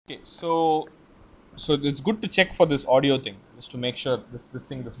Okay, so it's good to check for this audio thing, just to make sure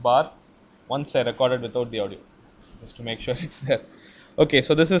this bar, once I recorded without the audio, just to make sure it's there. Okay,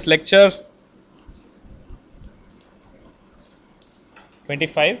 so this is lecture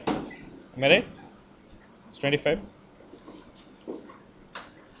 25. Am I right? It's 25.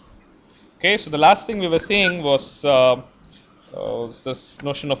 Okay, so the last thing we were seeing was this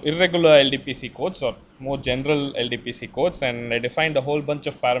notion of irregular LDPC codes, or more general LDPC codes, and I defined a whole bunch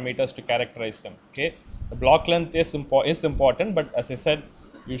of parameters to characterize them. Okay, the block length is important, but as I said,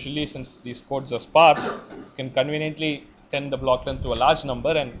 usually since these codes are sparse, you can conveniently tend the block length to a large number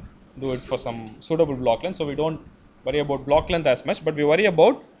and do it for some suitable block length. So we don't worry about block length as much, but we worry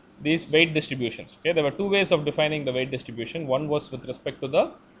about these weight distributions. Okay, there were two ways of defining the weight distribution. One was with respect to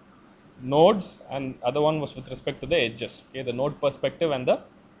the nodes, and other one was with respect to the edges. Okay, the node perspective and the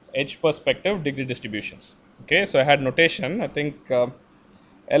edge perspective degree distributions. Okay, so I had notation. I think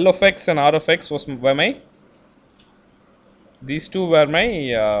L of x and R of x were my, these two were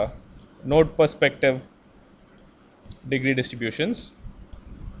my node perspective degree distributions,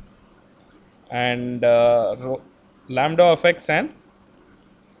 and lambda of x and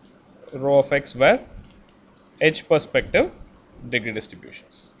rho of x were edge perspective degree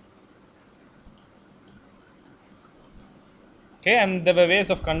distributions. Okay, and there were ways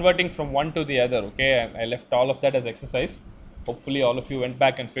of converting from one to the other. Okay, and I left all of that as exercise. Hopefully all of you went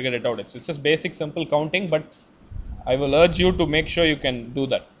back and figured it out. It's just basic simple counting, but I will urge you to make sure you can do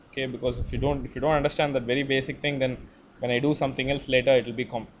that. Okay, because if you don't understand that very basic thing, then when I do something else later, it will be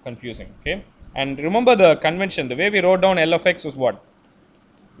confusing. Okay, and remember the convention. The way we wrote down L of x was what?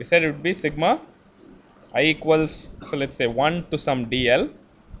 We said it would be sigma I equals, so let's say 1 to some dl.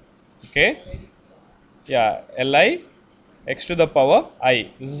 Okay, yeah, Li x to the power I.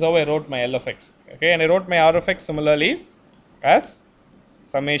 This is how I wrote my L of x. Okay, and I wrote my R of x similarly as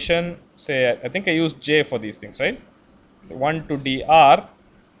summation, say, I think I used j for these things, right? So 1 to dr.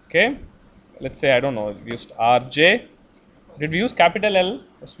 Okay, let's say, I don't know, we used rj. Did we use capital L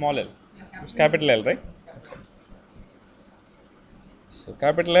or small l? It was capital L, right? Okay. So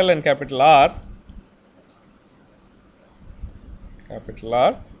capital L and capital R,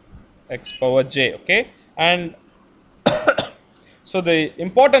 x power j. Okay, and so the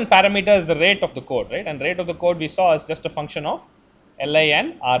important parameter is the rate of the code, right? And rate of the code we saw is just a function of Li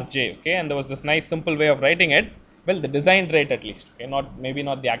and Rj. Okay, and there was this nice simple way of writing it. Well, the designed rate at least. Okay, maybe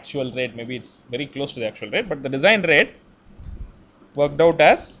not the actual rate. Maybe it's very close to the actual rate, but the designed rate worked out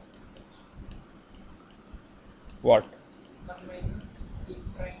as what?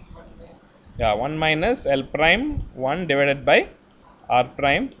 Yeah, 1 minus L prime 1 divided by R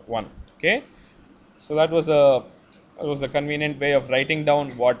prime 1. Okay, so that was a convenient way of writing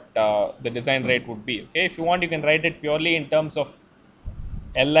down what the design rate would be. Okay, if you want, you can write it purely in terms of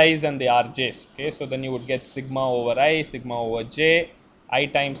Li's and the Rj's. Okay, so then you would get sigma over I, sigma over j, I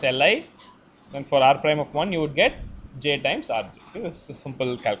times Li. Then for R prime of 1, you would get j times Rj. Okay, this is a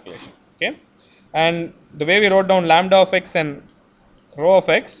simple calculation. Okay, and the way we wrote down lambda of x and rho of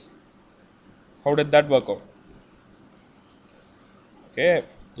x, how did that work out? Okay,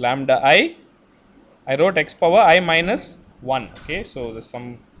 lambda I wrote x power I minus 1. Okay, so there's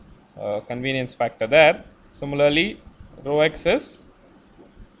some convenience factor there. Similarly, rho x is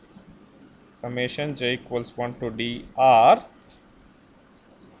summation j equals 1 to dr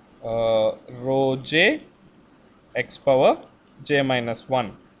rho j x power j minus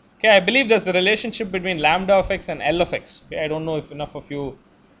 1. Okay, I believe there's a relationship between lambda of x and L of x. Okay, I don't know if enough of you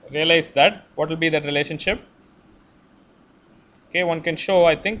realize that. What will be that relationship? Okay, one can show,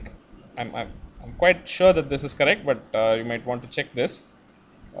 I think, I'm quite sure that this is correct, but you might want to check this.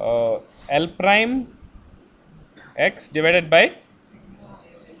 L prime x divided by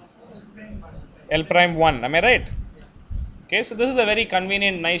L prime 1. Am I right? Okay, so this is a very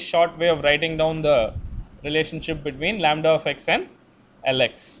convenient, nice, short way of writing down the relationship between lambda of x and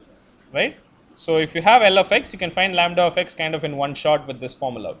Lx, right? So if you have L of x, you can find lambda of x kind of in one shot with this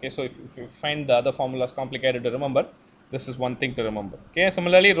formula. Okay, so if you find the other formulas complicated to remember, this is one thing to remember. Okay,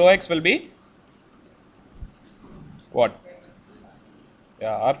 similarly, rho x will be what?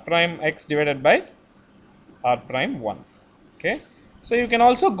 Yeah, r prime x divided by r prime 1. Okay, so you can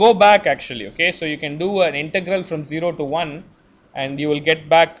also go back actually. Okay, so you can do an integral from 0 to 1, and you will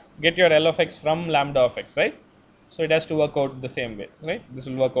get your L of x from lambda of x, right? So it has to work out the same way, right? This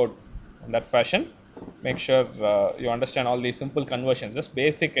will work out in that fashion. Make sure you understand all these simple conversions, just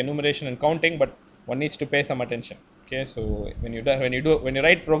basic enumeration and counting, but one needs to pay some attention. Okay, so when you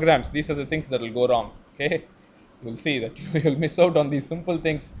write programs, these are the things that will go wrong. Okay, you will see that you will miss out on these simple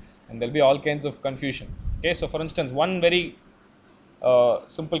things, and there will be all kinds of confusion. Okay, so for instance, one very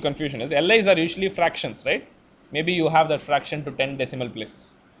simple confusion is LIs are usually fractions, right? Maybe you have that fraction to 10 decimal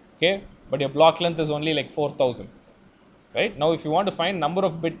places, okay, but your block length is only like 4000, right? Now if you want to find number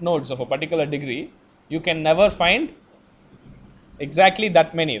of bit nodes of a particular degree, you can never find exactly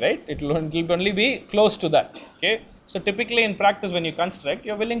that many, right? It will only be close to that, okay? So typically in practice when you construct,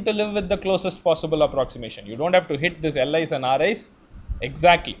 you're willing to live with the closest possible approximation. You don't have to hit this LIs and RIs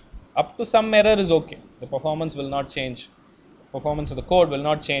exactly. Up to some error is okay. The performance will not change. Performance of the code will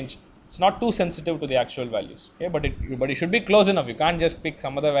not change. It's not too sensitive to the actual values, okay? But it should be close enough. You can't just pick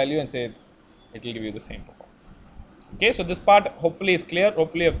some other value and say it will give you the same performance. Okay, so this part hopefully is clear.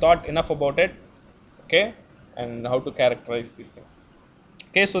 Hopefully you've thought enough about it, okay, and how to characterize these things.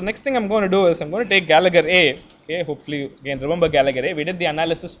 Okay, so next thing I'm going to do is I'm going to take Gallagher A. Okay, hopefully again remember Gallagher A. We did the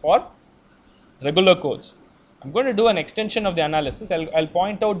analysis for regular codes. I'm going to do an extension of the analysis. I'll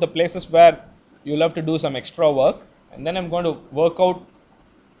point out the places where you'll have to do some extra work, and then I'm going to work out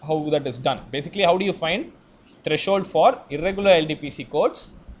how that is done. Basically, how do you find threshold for irregular LDPC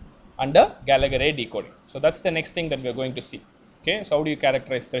codes under Gallagher A decoding? So that's the next thing that we are going to see. Okay, so how do you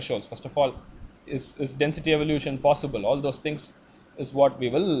characterize thresholds? First of all, is density evolution possible? All those things is what we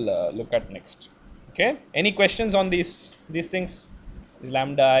will look at next. Okay, any questions on these things, these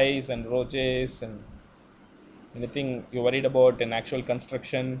lambda i's and rho j's, and anything you're worried about in actual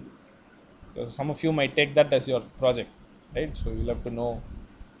construction? Because some of you might take that as your project, right? So you'll have to know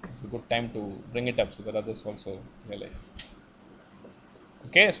it's a good time to bring it up so that others also realize.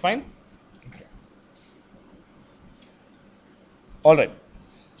 Okay, it's fine. Okay. All right.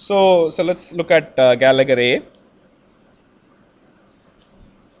 So let's look at Gallagher A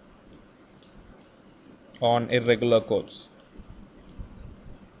on irregular codes.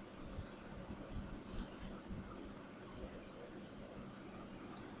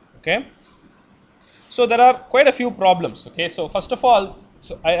 Okay. So there are quite a few problems. Okay. So first of all,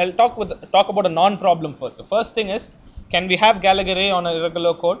 I'll talk about a non-problem first. The first thing is, can we have Gallagher A on an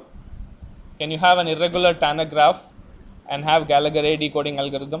irregular code? Can you have an irregular Tanner graph and have Gallagher A decoding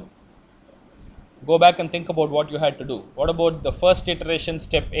algorithm? Go back and think about what you had to do. What about the first iteration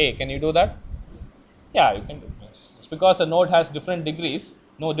step A? Can you do that? Yeah, you can do it. Just because a node has different degrees,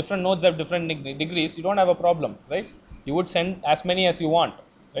 different nodes have different degrees, you don't have a problem, right? You would send as many as you want,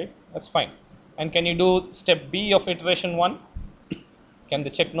 right? That's fine. And can you do step B of iteration 1? Can the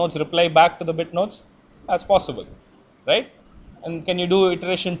check nodes reply back to the bit nodes? That's possible, right? And can you do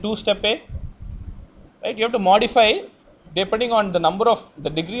iteration 2 step A? Right? You have to modify depending on the number of the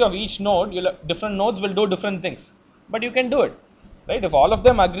degree of each node. Different nodes will do different things, but you can do it, right? If all of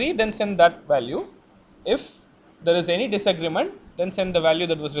them agree, then send that value. If there is any disagreement, then send the value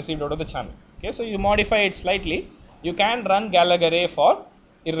that was received out of the channel. Okay, so you modify it slightly. You can run Gallagher A for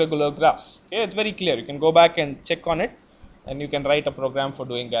irregular graphs. Okay, it's very clear. You can go back and check on it, and you can write a program for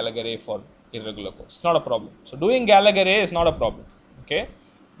doing Gallagher A for irregular codes. It's not a problem. So doing Gallagher A is not a problem. Okay,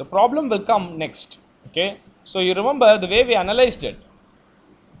 the problem will come next. Okay, so you remember the way we analyzed it.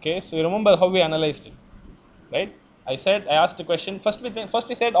 Okay, so you remember how we analyzed it, right? I asked the question. First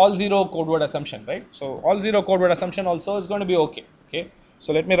we said all zero code word assumption, right? So all zero code word assumption also is going to be okay. Okay,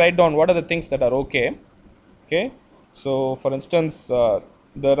 so let me write down what are the things that are okay. Okay, so for instance,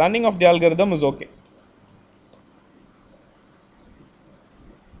 the running of the algorithm is okay.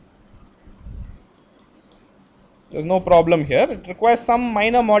 There's no problem here. It requires some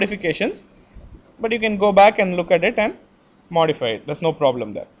minor modifications, but you can go back and look at it and modify it. There's no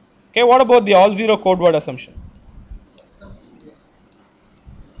problem there. Okay, what about the all zero code word assumption?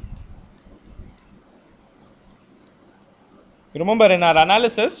 You remember in our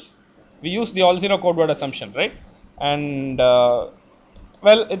analysis, we used the all zero code word assumption, right? And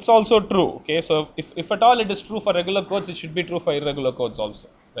well, it's also true. Okay, so if at all it is true for regular codes, it should be true for irregular codes also,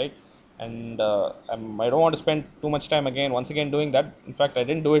 right? And I don't want to spend too much time once again doing that. In fact, I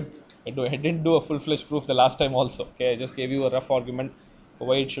didn't do it. I didn't do a full-fledged proof the last time also. Okay, I just gave you a rough argument for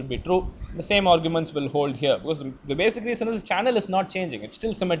why it should be true. The same arguments will hold here, because the basic reason is the channel is not changing. It's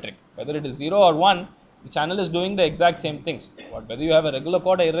still symmetric. Whether it is 0 or 1, the channel is doing the exact same things. Whether you have a regular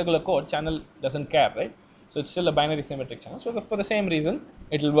code or irregular code, channel doesn't care, right? So it's still a binary symmetric channel. So for the same reason,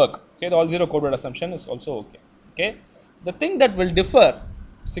 it will work. Okay, the all zero code word assumption is also okay. Okay, the thing that will differ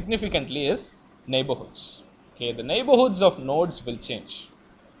significantly is neighborhoods. Okay, the neighborhoods of nodes will change.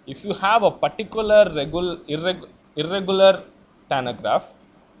 If you have a particular irregular Tanner graph,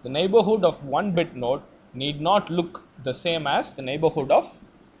 the neighborhood of one bit node need not look the same as the neighborhood of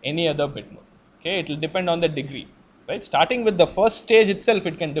any other bit node. Okay, it will depend on the degree, right? Starting with the first stage itself,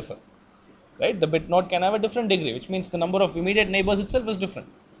 it can differ, right? The bit node can have a different degree, which means the number of immediate neighbors itself is different.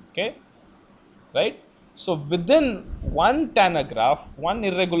 Okay, right? So within one Tanner graph, one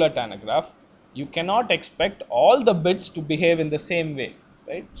irregular Tanner graph, you cannot expect all the bits to behave in the same way,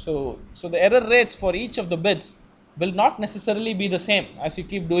 right? So the error rates for each of the bits will not necessarily be the same as you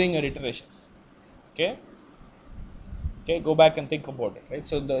keep doing your iterations. Okay. Okay, go back and think about it, right?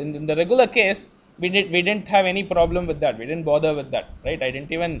 So in the regular case, we didn't have any problem with that. We didn't bother with that, right? I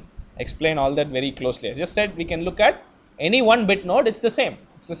didn't even explain all that very closely. I just said we can look at any one bit node. It's the same.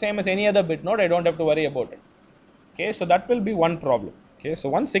 It's the same as any other bit node. I don't have to worry about it. Okay, so that will be one problem. Okay, so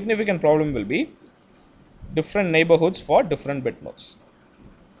one significant problem will be different neighborhoods for different bit nodes.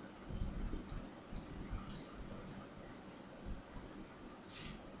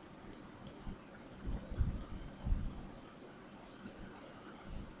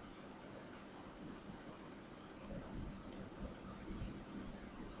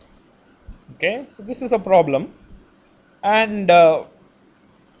 Okay, so this is a problem, and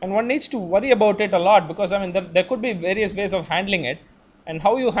and one needs to worry about it a lot, because I mean there could be various ways of handling it, and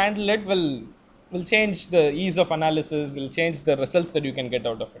how you handle it will change the ease of analysis, will change the results that you can get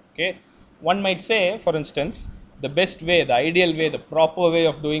out of it. Okay, one might say, for instance, the best way, the ideal way, the proper way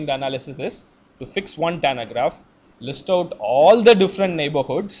of doing the analysis is to fix one Tanner graph, list out all the different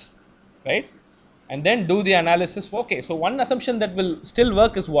neighborhoods, right, and then do the analysis for, okay, so one assumption that will still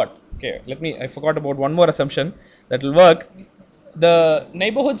work is what? Okay, I forgot about one more assumption that will work. The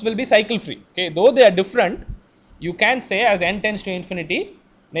neighborhoods will be cycle free. Okay, though they are different, you can say as n tends to infinity,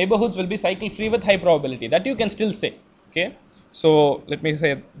 neighborhoods will be cycle free with high probability. That you can still say. Okay, so let me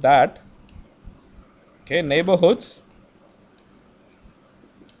say that. Okay, neighborhoods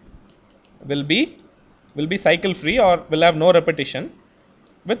will be cycle free, or will have no repetition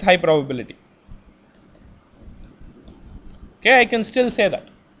with high probability. Okay, I can still say that.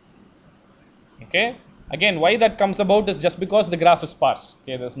 Okay, again, why that comes about is just because the graph is sparse.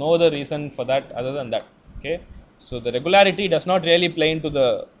 Okay, there's no other reason for that other than that. Okay, so the regularity does not really play into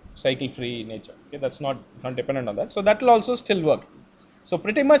the cycle free nature. Okay, that's not dependent on that. So that will also still work. So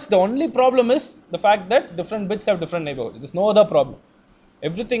pretty much the only problem is the fact that different bits have different neighborhoods. There's no other problem.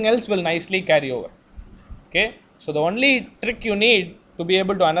 Everything else will nicely carry over. Okay, so the only trick you need to be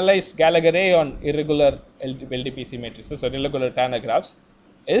able to analyze Gallagher array on irregular LDPC matrices or irregular Tanner graphs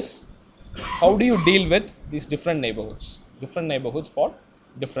is how do you deal with these different neighborhoods for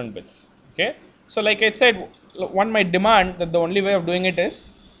different bits. Okay, so like I said, one might demand that the only way of doing it is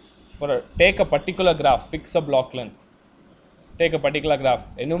take a particular graph, fix a block length, take a particular graph,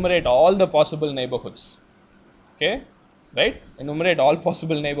 enumerate all the possible neighborhoods. Okay, right, enumerate all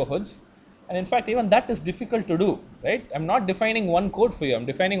possible neighborhoods. And in fact, even that is difficult to do, right? I'm not defining one code for you. I'm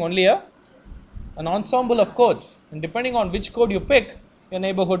defining only an ensemble of codes. And depending on which code you pick, your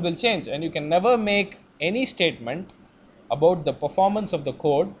neighborhood will change. And you can never make any statement about the performance of the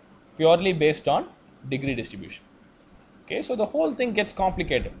code purely based on degree distribution. Okay, so the whole thing gets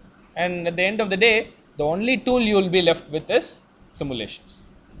complicated. And at the end of the day, the only tool you will be left with is simulations.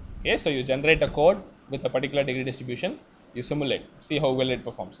 Okay, so you generate a code with a particular degree distribution. You simulate, see how well it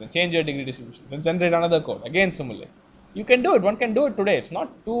performs, then change your degree distribution, then generate another code, again simulate. You can do it, one can do it today, it's not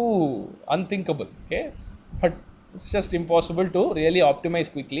too unthinkable, okay, but it's just impossible to really optimize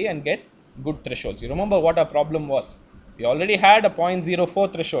quickly and get good thresholds. You remember what our problem was? We already had a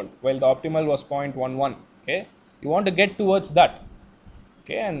 0.04 threshold while the optimal was 0.11, okay. You want to get towards that,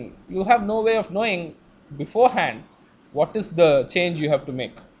 okay, and you have no way of knowing beforehand what is the change you have to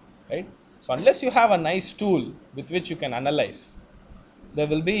make, right? So unless you have a nice tool with which you can analyze, you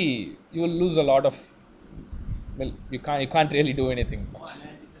will lose a lot of, well, you can't really do anything much.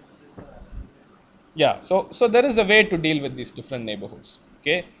 Yeah, so there is a way to deal with these different neighborhoods.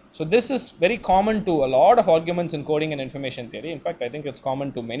 Okay, so this is very common to a lot of arguments in coding and information theory. In fact, I think it's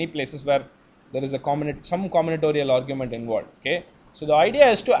common to many places where there is some combinatorial argument involved. Okay, so the idea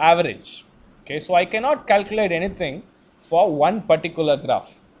is to average. Okay, so I cannot calculate anything for one particular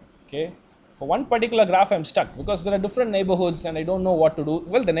graph. Okay, for one particular graph I'm stuck because there are different neighborhoods and I don't know what to do.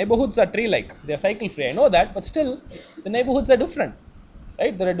 Well, the neighborhoods are tree-like, they are cycle free, I know that, but still the neighborhoods are different,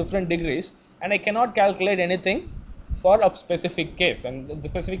 right? There are different degrees and I cannot calculate anything for a specific case, and the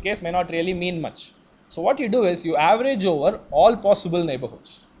specific case may not really mean much. So what you do is you average over all possible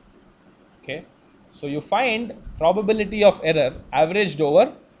neighborhoods. Okay, so you find probability of error averaged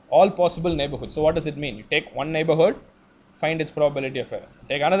over all possible neighborhoods. So what does it mean? You take one neighborhood, find its probability of error.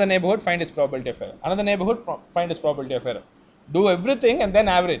 Take another neighborhood, find its probability of error. Another neighborhood, find its probability of error. Do everything and then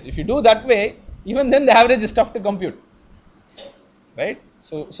average. If you do that way, even then the average is tough to compute, right?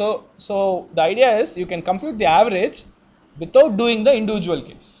 So the idea is you can compute the average without doing the individual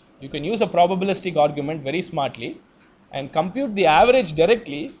case. You can use a probabilistic argument very smartly and compute the average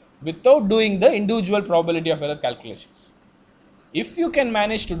directly without doing the individual probability of error calculations. If you can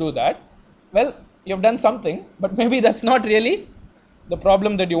manage to do that, well, you have done something, but maybe that's not really the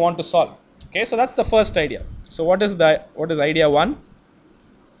problem that you want to solve. Okay, so that's the first idea. So what is idea 1?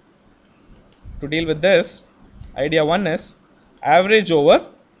 To deal with this, idea 1 is average over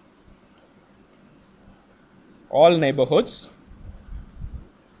all neighborhoods.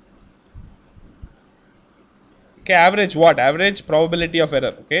 Okay, average what? Average probability of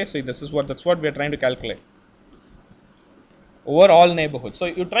error. Okay, so that's what we are trying to calculate over all neighborhoods. So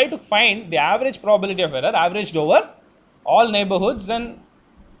you try to find the average probability of error averaged over all neighborhoods and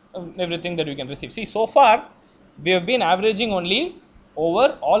everything that we can receive. See, so far we have been averaging only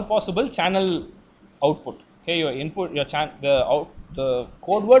over all possible channel output. Okay, your input, the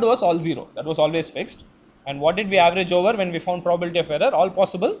code word was all 0. That was always fixed. And what did we average over when we found probability of error? All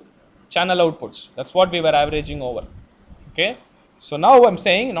possible channel outputs. That's what we were averaging over. Okay, so now I'm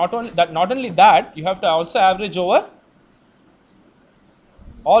saying not only that, you have to also average over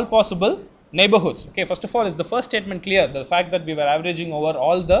all possible neighborhoods. Okay, first of all, is the first statement clear? The fact that we were averaging over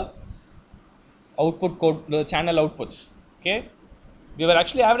all the output code, the channel outputs. Okay, we were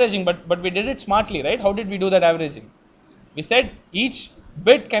actually averaging, but we did it smartly, right? How did we do that averaging? We said each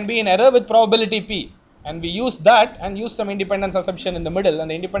bit can be in error with probability p, and we used that and used some independence assumption in the middle,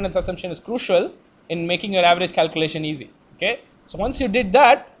 and the independence assumption is crucial in making your average calculation easy. Okay, so once you did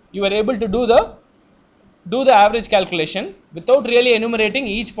that, you were able to do the average calculation without really enumerating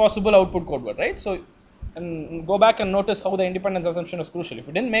each possible output code word, right? So, and go back and notice how the independence assumption is crucial. If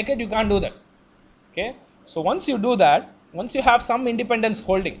you didn't make it, you can't do that. Okay, so once you do that, once you have some independence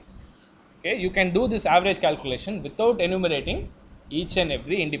holding, okay, you can do this average calculation without enumerating each and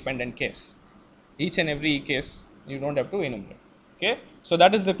every independent case. Each and every case you don't have to enumerate. Okay, so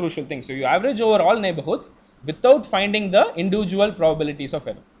that is the crucial thing. So you average over all neighborhoods without finding the individual probabilities of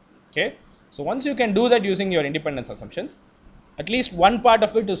error. Okay, so once you can do that using your independence assumptions, at least one part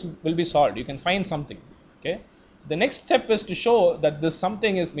of it will be solved. You can find something. Okay, the next step is to show that this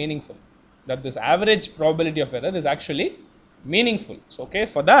something is meaningful, that this average probability of error is actually meaningful. So, okay,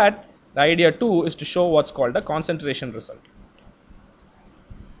 for that, the idea 2 is to show what's called a concentration result.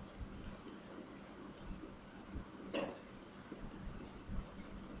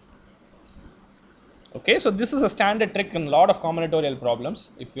 Okay, so this is a standard trick in a lot of combinatorial problems.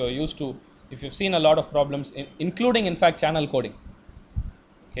 If you've seen a lot of problems, including in fact channel coding.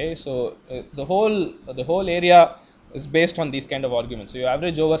 Okay, so the whole area is based on these kind of arguments. So you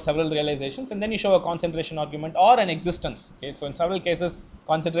average over several realizations, and then you show a concentration argument or an existence. Okay, so in several cases,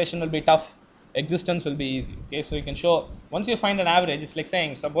 concentration will be tough, existence will be easy. Okay, so you can show once you find an average, it's like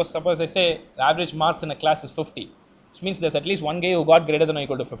saying suppose I say the average mark in a class is 50, which means there's at least one guy who got greater than or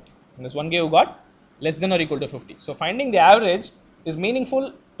equal to 50, and there's one guy who got less than or equal to 50. So finding the average is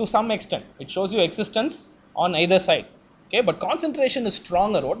meaningful to some extent. It shows you existence on either side. Okay, but concentration is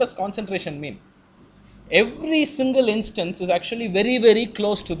stronger. What does concentration mean? Every single instance is actually very, very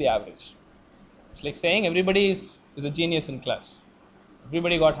close to the average. It's like saying everybody is a genius in class.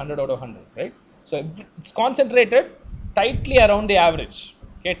 Everybody got 100 out of 100, right? So it's concentrated tightly around the average.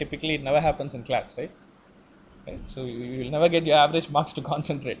 Okay, typically it never happens in class, right? Okay, so you will never get your average marks to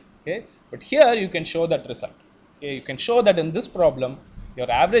concentrate. Okay, but here you can show that result. Okay, you can show that in this problem, your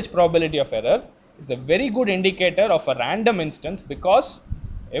average probability of error is a very good indicator of a random instance, because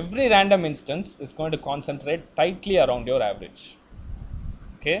every random instance is going to concentrate tightly around your average.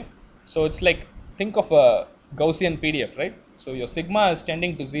 Okay, so it's like, think of a Gaussian PDF, right? So your sigma is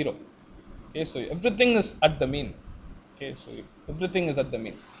tending to 0. Okay, so everything is at the mean. Okay, so everything is at the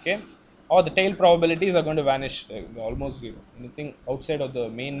mean. Okay, or the tail probabilities are going to vanish almost 0. Anything outside of the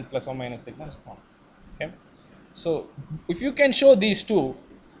mean plus or minus sigma is gone. Okay, so if you can show these two,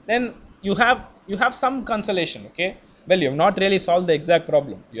 then you have some consolation. Okay, well, you have not really solved the exact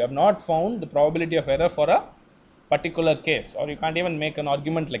problem. You have not found the probability of error for a particular case, or you can't even make an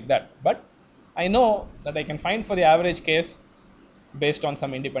argument like that. But I know that I can find for the average case based on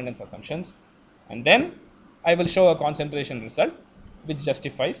some independence assumptions, and then I will show a concentration result which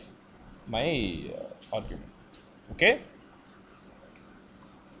justifies my argument. Okay.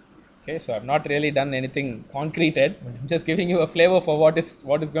 Okay, so I've not really done anything concreted, but I'm just giving you a flavor for what is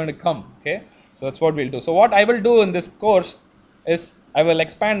going to come. Okay, so that's what we'll do. So what I will do in this course is I will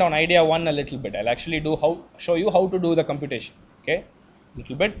expand on idea 1 a little bit. I'll actually show you how to do the computation. Okay,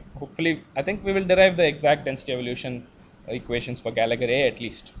 little bit. Hopefully, I think we will derive the exact density evolution equations for Gallagher A at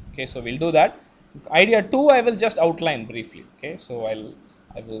least. Okay, so we'll do that. Idea 2 I will just outline briefly. Okay, so I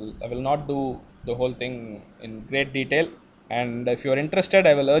will not do the whole thing in great detail. And if you are interested,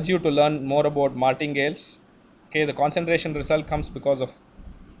 I will urge you to learn more about martingales. Okay, the concentration result comes because of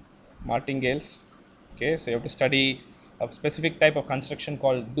martingales. Okay, so you have to study a specific type of construction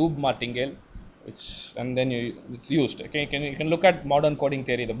called Doob martingale, which and then it's used. Okay, you can look at modern coding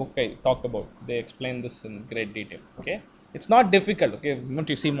theory, the book I talked about. They explain this in great detail. Okay, it's not difficult. Okay, when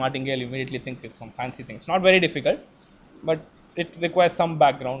you see martingale, you immediately think it's some fancy thing. It's not very difficult, but it requires some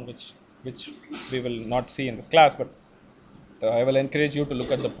background, which we will not see in this class. But I will encourage you to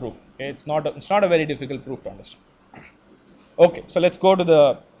look at the proof. Okay, it's not a very difficult proof to understand. Okay, so let's go to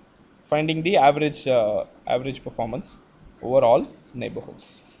the finding the average performance over all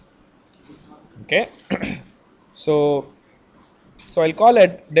neighborhoods. Okay, so I'll call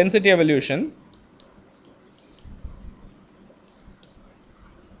it density evolution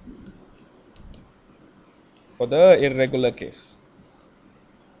for the irregular case.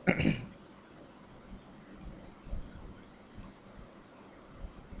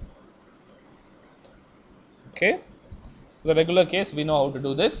 Okay, the regular case, we know how to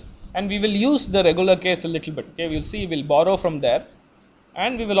do this, and we will use the regular case a little bit. Okay, we'll see, we'll borrow from there,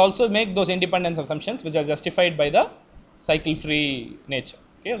 and we will also make those independence assumptions which are justified by the cycle free nature.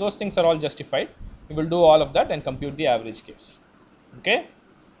 Okay, those things are all justified. We will do all of that and compute the average case. Okay,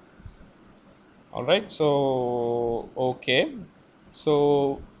 all right. So okay,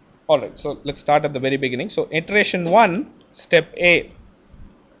 so all right, so let's start at the very beginning. So iteration 1, step A.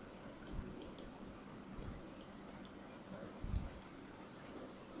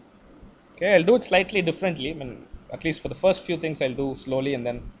 Okay, I'll do it slightly differently. I mean, at least for the first few things, I'll do slowly, and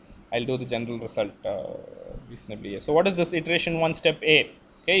then I'll do the general result reasonably. So, what is this iteration 1, step A?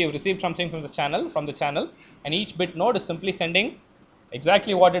 Okay, you've received something from the channel, and each bit node is simply sending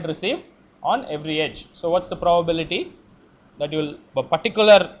exactly what it received on every edge. So, what's the probability that a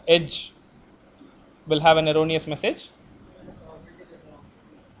particular edge will have an erroneous message?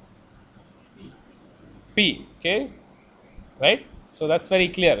 P. Okay, right? So that's very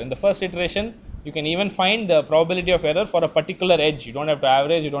clear. In the first iteration, you can even find the probability of error for a particular edge. You don't have to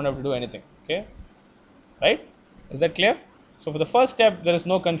average, you don't have to do anything. Okay, right? Is that clear? So for the first step, there is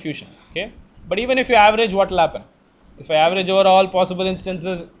no confusion. Okay, but even if you average, what will happen? If I average over all possible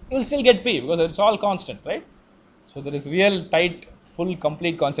instances, you will still get P because it's all constant, right? So there is real tight, full,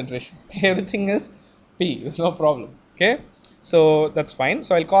 complete concentration. Everything is P. There's no problem. Okay, so that's fine.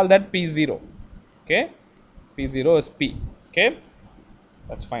 So I'll call that P0. Okay, P0 is P. Okay,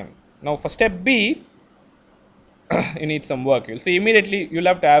 that's fine. Now for step B, you need some work. You'll see immediately you'll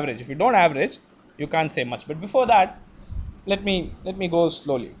have to average. If you don't average, you can't say much. But before that, let me go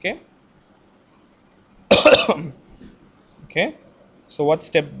slowly. Okay. Okay. So what's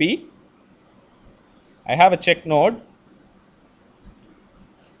step B? I have a check node.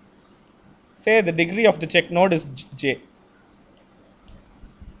 Say the degree of the check node is J.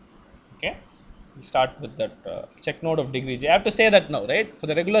 Okay. We start with that check node of degree J. I have to say that now, right? For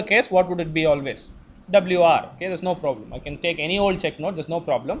the regular case, what would it be always? WR. Okay, there's no problem. I can take any old check node. There's no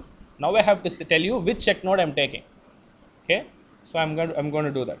problem. Now I have to tell you which check node I'm taking. Okay, so I'm going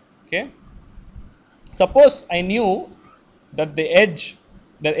to do that. Okay. Suppose I knew that the edge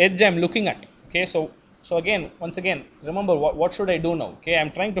I'm looking at. Okay, so again, once again, remember what should I do now? Okay,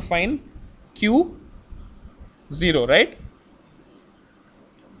 I'm trying to find Q0, right?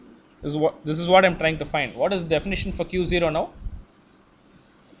 This is what I'm trying to find. What is the definition for Q0 now?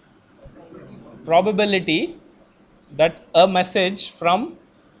 Probability that a message from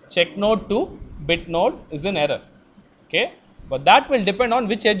check node to bit node is in error. Okay, but that will depend on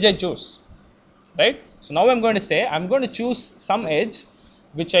which edge I choose, right? So now I'm going to say I'm going to choose some edge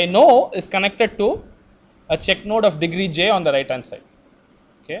which I know is connected to a check node of degree J on the right hand side.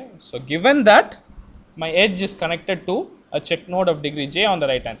 Okay, so given that my edge is connected to a check node of degree J on the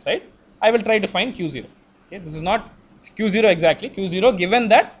right hand side, I will try to find Q0. Okay, this is not Q0 exactly. Q0 given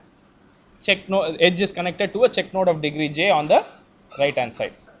that check node edge is connected to a check node of degree J on the right hand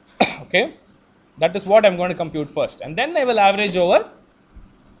side. Okay, that is what I'm going to compute first, and then I will average over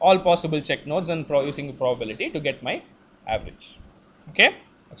all possible check nodes and using the probability to get my average. Okay,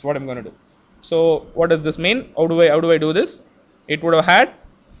 that's what I'm going to do. So what does this mean? How do I do this? It would have had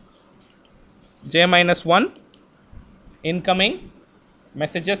J minus 1 incoming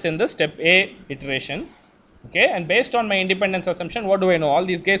messages in the step A iteration. Okay, and based on my independence assumption, what do I know? All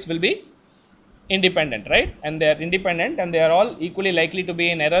these guys will be independent, right? And they are independent and they are all equally likely to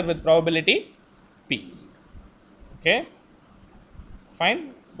be in error with probability P. Okay,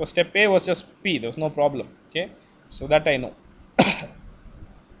 fine. So step A was just P, there was no problem. Okay, so that I know.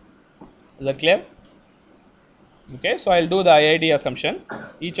 Is that clear? Okay, so I'll do the IID assumption.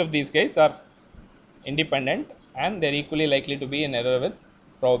 Each of these guys are independent and they're equally likely to be in error with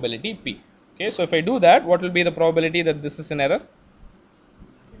probability P. Okay, so if I do that, what will be the probability that this is in error?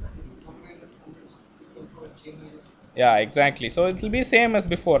 Yeah, exactly. So it will be same as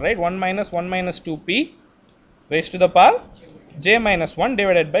before, right? 1 minus 1 minus 2p raised to the power j minus 1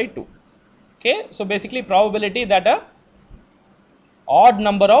 divided by 2. Okay, so basically probability that a odd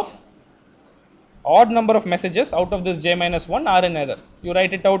number of messages out of this j minus 1 are in error. You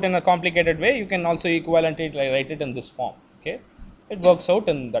write it out in a complicated way, you can also equivalently write it in this form. Okay, it works out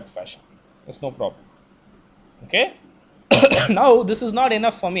in that fashion. There's no problem. Okay, now this is not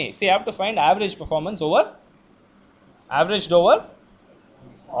enough for me. See, I have to find average performance over averaged over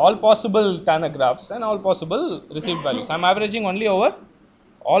all possible tanagraphs and all possible received values. I'm averaging only over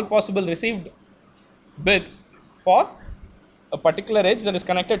all possible received bits for a particular edge that is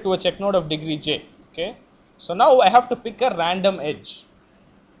connected to a check node of degree j. Okay, so now I have to pick a random edge,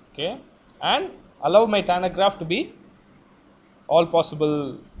 okay, and allow my tanagraph to be all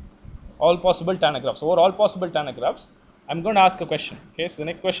possible tanagraphs. Over all possible tanagraphs, I'm going to ask a question. Okay, so the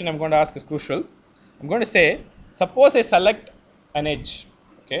next question I'm going to ask is crucial. I'm going to say, suppose I select an edge,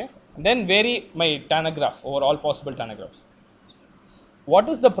 okay, and then vary my tanagraph over all possible tanagraphs. What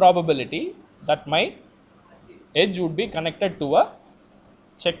is the probability that my edge would be connected to a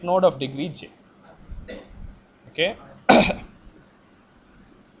check node of degree j? Okay.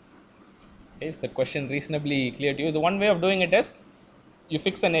 Is the question reasonably clear to you? So one way of doing it is, you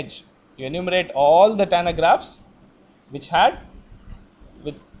fix an edge, you enumerate all the tanagraphs which have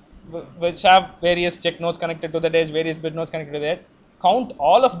various check nodes connected to that edge, various bit nodes connected to that, count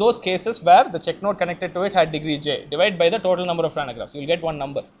all of those cases where the check node connected to it had degree j, divide by the total number of tanagraphs, you will get one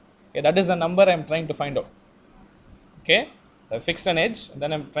number. Okay, that is the number I am trying to find out. Okay, so I fixed an edge and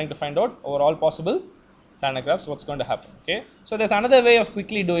then I'm trying to find out over all possible tanagraphs what's going to happen. Okay, so there's another way of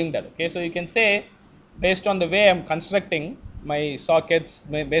quickly doing that. Okay, so you can say, based on the way I'm constructing my sockets,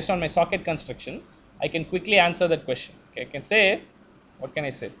 based on my socket construction, I can quickly answer that question. Okay, I can say, what can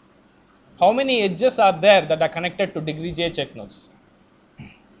I say? How many edges are there that are connected to degree j check nodes?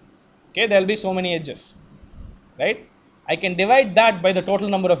 Okay, there will be so many edges, right? I can divide that by the total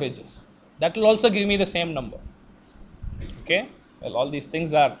number of edges. That will also give me the same number. Okay, well, all these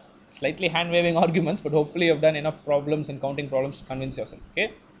things are slightly hand waving arguments, but hopefully you have done enough problems and counting problems to convince yourself.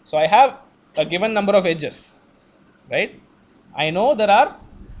 Okay, so I have a given number of edges, right? I know there are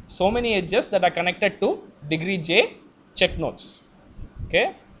so many edges that are connected to degree j check nodes.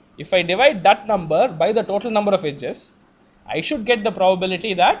 Okay, if I divide that number by the total number of edges, I should get the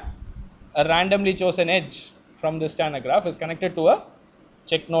probability that a randomly chosen edge from this tanagraph is connected to a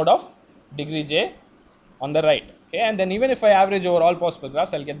check node of degree j on the right. Okay, and then even if I average over all possible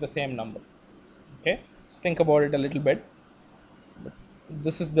graphs, I'll get the same number. Okay, so think about it a little bit. But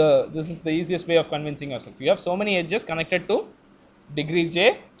this is the easiest way of convincing yourself. You have so many edges connected to degree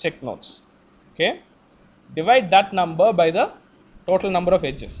j check nodes. Okay, divide that number by the total number of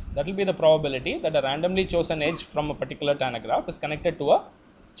edges. That will be the probability that a randomly chosen edge from a particular tanagraph is connected to a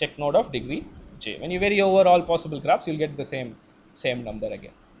check node of degree j. When you vary over all possible graphs, you'll get the same number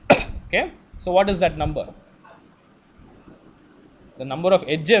again. Okay, so what is that number? The number of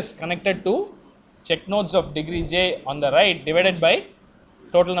edges connected to check nodes of degree j on the right divided by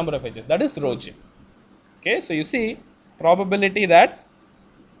total number of edges, that is rho j. Okay, so you see, probability that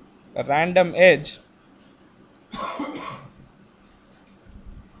a random edge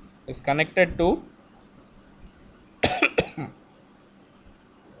is connected to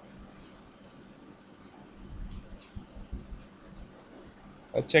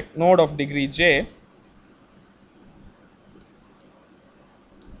a check node of degree j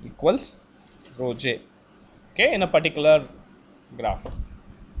equals rho j, okay, in a particular graph.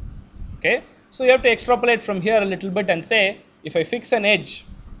 Okay, so you have to extrapolate from here a little bit and say, if I fix an edge,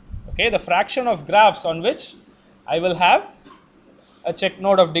 okay, the fraction of graphs on which I will have a check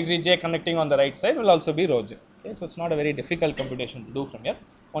node of degree j connecting on the right side will also be rho j. Okay, so it's not a very difficult computation to do from here.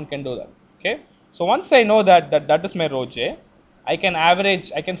 One can do that. Okay, so once I know that is my rho j, I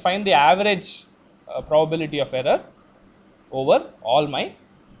can find the average probability of error over all my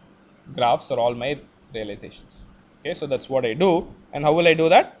graphs or all my realizations. Okay, so that's what I do. And how will I do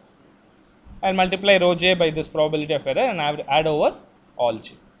that? I'll multiply rho j by this probability of error and add over all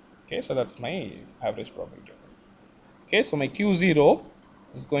j. Okay, so that's my average probability of error. Okay, so my q0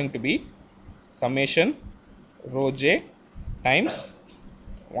 is going to be summation rho j times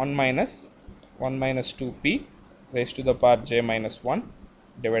 1 minus 2p raised to the power j minus 1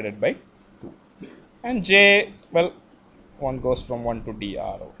 divided by 2. And j, well, one goes from 1 to d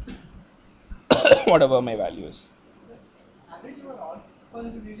r whatever my value is. So, average over all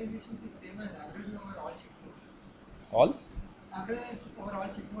the realizations is same as average over all check nodes. All? Average over all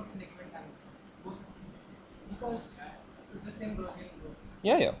check nodes in a given time. Both. Because it's the same rho j.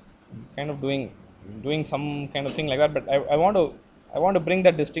 Yeah. Kind of doing doing some kind of thing like that, but I want to bring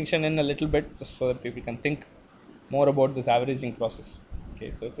that distinction in a little bit just so that people can think more about this averaging process.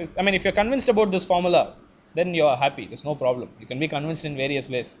 Okay, so it's I mean, if you're convinced about this formula, then you're happy, there's no problem, you can be convinced in various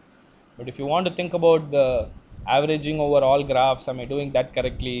ways. But if you want to think about the averaging over all graphs, am I doing that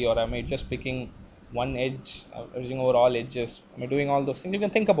correctly, or am I just picking one edge, averaging over all edges, am I doing all those things, you can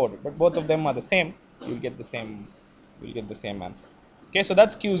think about it, but both of them are the same, you'll get the same you'll get the same answer. Okay, so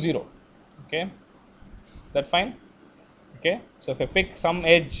that's q0. Okay, is that fine? Okay, so if I pick some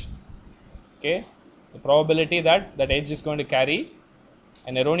edge, okay, the probability that that edge is going to carry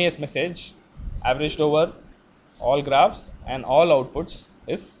an erroneous message averaged over all graphs and all outputs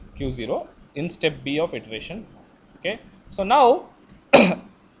is q0 in step b of iteration. Okay, so now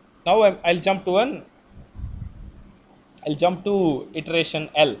now I'll jump to iteration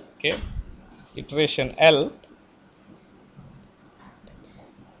L. Okay, iteration L,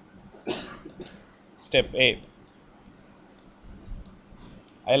 step A.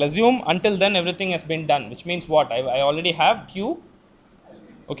 I'll assume until then everything has been done, which means what? I already have q.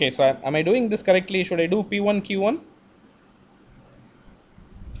 Okay, so am I doing this correctly? Should I do p1 q1?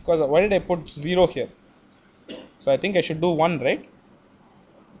 Because why did I put 0 here? So I think I should do 1, right?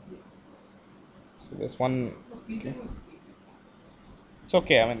 So there's 1. No, P0 Okay. is It's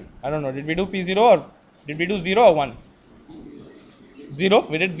okay. I mean, I don't know. Did we do p0 or did we do 0 or 1? 0?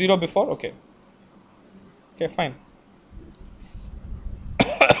 We did 0 before? Okay. Okay, fine.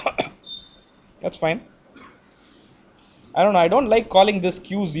 That's fine. I don't know. I don't like calling this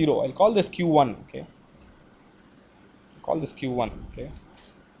q0. I'll call this q1. Okay. Call this q1. Okay.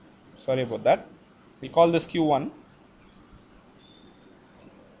 Sorry about that. We'll call this q1.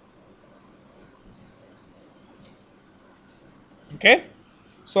 Okay.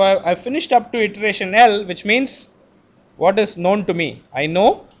 So I finished up to iteration L, which means what is known to me? I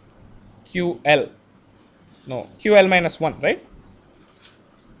know QL. No, QL minus 1, right?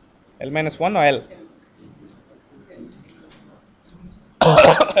 L minus 1 or L?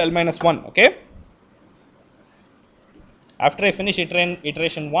 L minus 1, okay? After I finish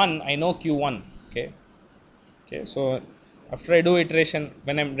iteration 1, I know Q1, okay? Okay, so after I do iteration,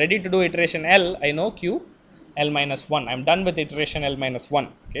 when I'm ready to do iteration L, I know Q L minus 1. I'm done with iteration L minus 1,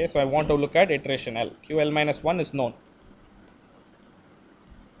 okay? So I want to look at iteration L. QL minus 1 is known.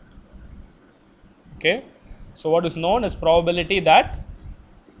 Okay, so what is known is probability that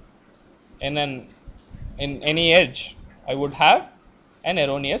in any edge I would have an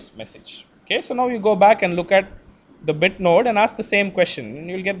erroneous message. Okay, so now you go back and look at the bit node and ask the same question and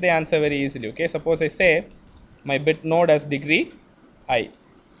you'll get the answer very easily. Okay, suppose I say my bit node has degree I.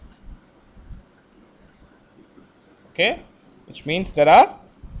 Okay, which means there are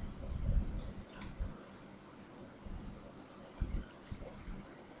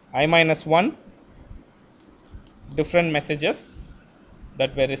I minus 1 different messages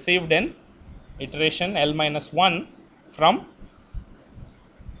that were received in iteration L minus 1 from,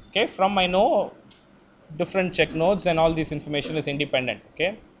 okay, from I know different check nodes and all this information is independent.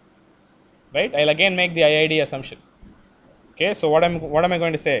 Okay, right? I'll again make the IID assumption. Okay, so what am I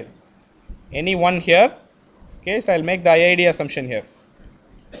going to say? Any one here. Okay, so I'll make the IID assumption here.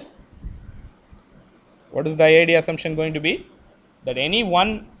 What is the IID assumption going to be? That any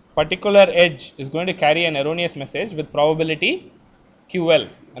one particular edge is going to carry an erroneous message with probability QL,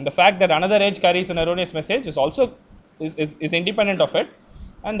 and the fact that another edge carries an erroneous message is also is independent of it,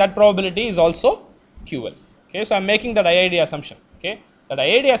 and that probability is also QL. Okay, so I'm making that IID assumption. Okay, that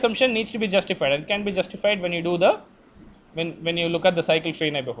IID assumption needs to be justified. It can be justified when you do the when you look at the cycle free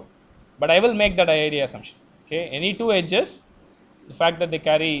neighborhood, but I will make that IID assumption. Okay, any two edges, the fact that they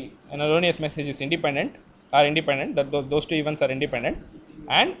carry an erroneous message is independent, that those two events are independent,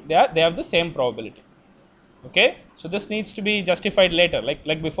 and they have the same probability. Okay, so this needs to be justified later,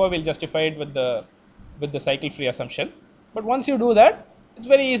 like before we'll justify it with the cycle free assumption, but once you do that, it's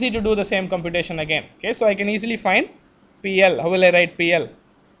very easy to do the same computation again. Okay, so I can easily find PL. How will I write PL?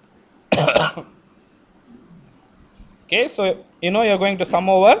 Okay, so you're going to sum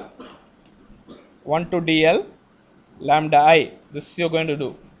over 1 to dl lambda I. This you're going to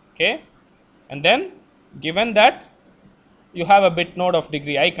do. Okay, and then given that you have a bit node of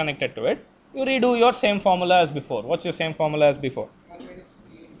degree I connected to it, you redo your same formula as before. What's your same formula as before? 1 minus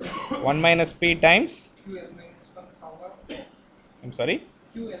P 1 minus p times, QL minus 1 power I'm sorry,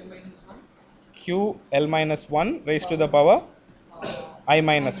 QL minus 1 ql minus 1 raised to the power I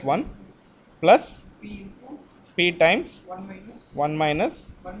minus 1 plus P into p times 1 minus 1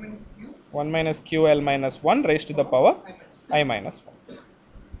 minus 1 minus Q 1 minus ql minus 1 raised to the power I minus 1. I minus 1.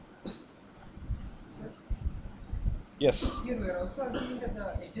 Sir, Yes. here we are also assuming that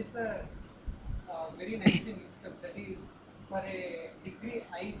the edges are very nicely mixed up. That is, for a degree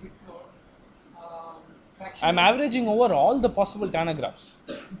I bit node, I'm fractional. averaging over all the possible tanagraphs.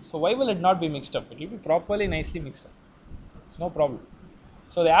 So why will it not be mixed up? It will be properly, nicely mixed up. It's no problem.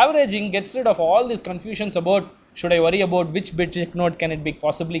 So the averaging gets rid of all these confusions about should I worry about which bit check node can it be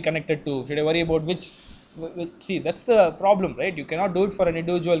possibly connected to? Should I worry about which see, that's the problem, right? You cannot do it for an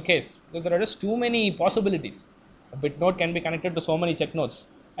individual case because there are just too many possibilities. A bit node can be connected to so many check nodes,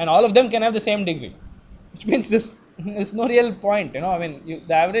 and all of them can have the same degree, which means this there's no real point. I mean,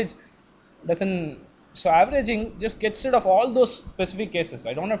 the average doesn't. So averaging just gets rid of all those specific cases.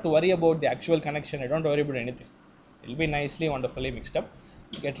 I don't have to worry about the actual connection. I don't worry about anything. It'll be nicely, wonderfully mixed up.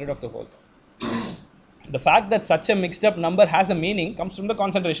 Get rid of the whole thing. The fact that such a mixed up number has a meaning comes from the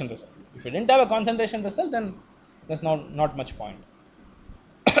concentration result. If you didn't have a concentration result, then there's not much point.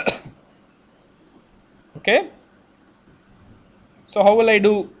 Okay. So how will I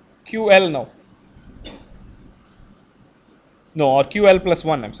do QL now? No, or QL plus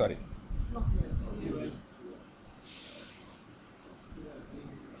 1, I'm sorry. No,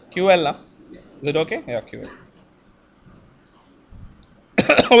 QL, huh? yes. Is it okay? Yeah, QL.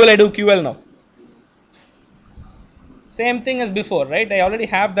 How will I do QL now? Same thing as before, right? I already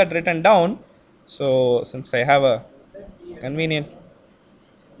have that written down. So since I have a convenient,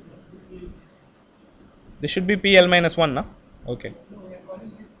 this should be PL minus 1, no? Okay. No, we are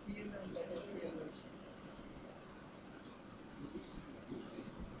calling this PL and that is PL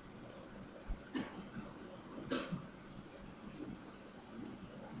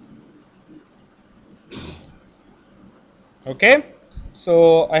also. Okay.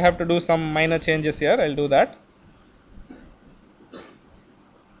 So I have to do some minor changes here. I'll do that.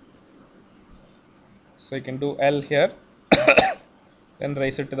 So you can do L here, then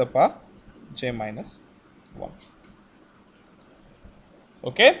raise it to the power j minus 1.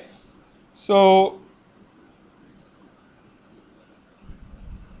 Okay. So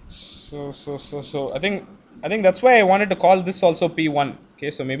I think that's why I wanted to call this also P1.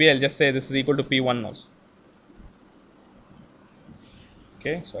 Okay. So maybe I'll just say this is equal to P1 also.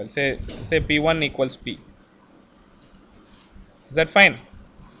 Okay. So I'll say P1 equals P. Is that fine?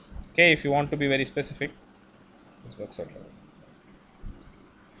 Okay. If you want to be very specific, this works out.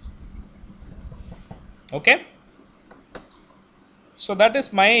 Okay. So that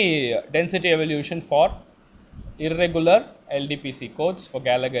is my density evolution for irregular LDPC codes for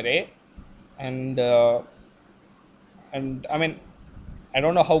Gallagher A, and I mean, I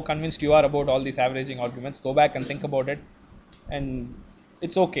don't know how convinced you are about all these averaging arguments. Go back and think about it, and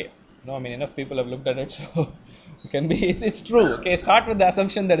it's okay. I mean, enough people have looked at it, so it can be. It's true. Okay, start with the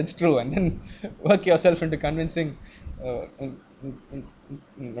assumption that it's true, and then work yourself into convincing. I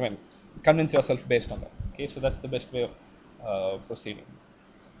mean, convince yourself based on that. Okay, so that's the best way of proceeding.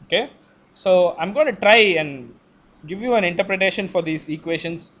 Okay, so I'm going to try and give you an interpretation for these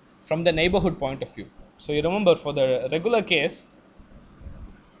equations from the neighborhood point of view. So you remember, for the regular case,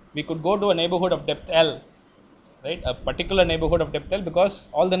 we could go to a neighborhood of depth L, right? A particular neighborhood of depth L, because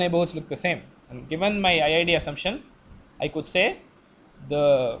all the neighborhoods look the same. And given my IID assumption, I could say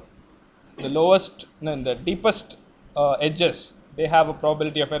the lowest, no, the deepest edges, they have a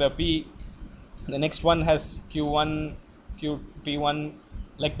probability of error P. The next one has Q1, P1,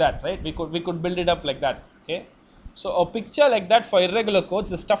 like that, right? We could build it up like that. Okay. So a picture like that for irregular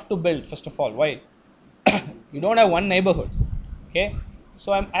codes is tough to build. First of all, why? You don't have one neighborhood. Okay.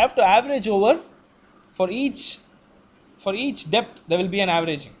 So I have to average over for each depth. There will be an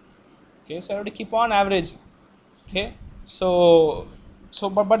averaging. Okay. So I have to keep on averaging. Okay. So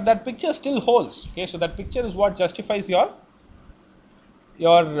but that picture still holds. Okay. So that picture is what justifies your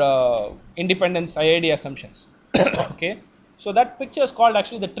independence IID assumptions. Okay. So that picture is called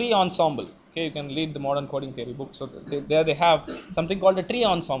actually the tree ensemble. Okay, you can read the modern coding theory book. So there they have something called a tree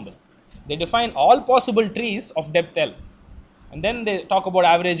ensemble. They define all possible trees of depth L, and then they talk about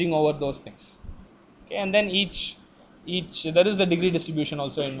averaging over those things. Okay, and then each there is a degree distribution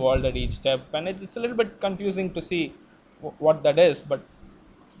also involved at each step, and it's a little bit confusing to see what that is, but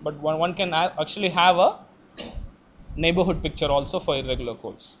one can actually have a neighborhood picture also for irregular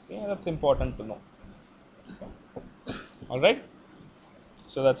codes. Okay, that's important to know. All right.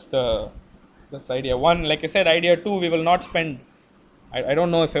 So that's idea one. Like I said, idea two, we will not spend. I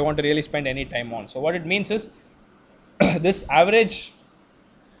don't know if I want to really spend any time on. So what it means is this average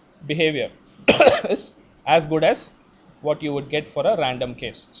behavior is as good as what you would get for a random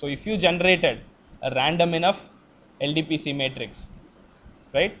case. So if you generated a random enough LDPC matrix,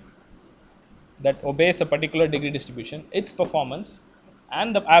 right, that obeys a particular degree distribution, its performance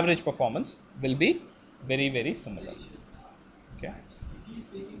and the average performance will be very, very similar. Okay. Strictly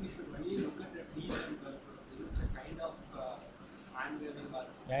speaking, we should only look at the tree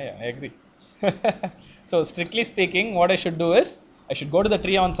Yeah, I agree. So strictly speaking, what I should do is I should go to the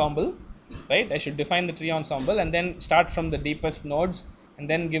tree ensemble, right? I should define the tree ensemble and then start from the deepest nodes and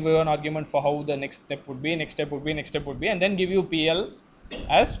then give you an argument for how the next step would be, next step would be, next step would be, and then give you PL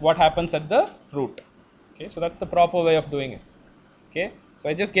as what happens at the root. Okay, so that's the proper way of doing it. Okay, so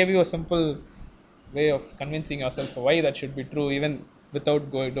I just gave you a simple way of convincing yourself why that should be true even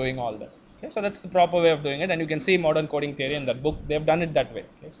without doing all that. Okay, so that's the proper way of doing it, and you can see modern coding theory in that book. They've done it that way.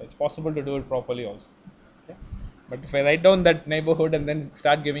 Okay, so it's possible to do it properly also. Okay, but if I write down that neighborhood and then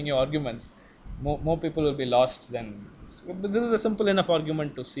start giving you arguments, more people will be lost than but this is a simple enough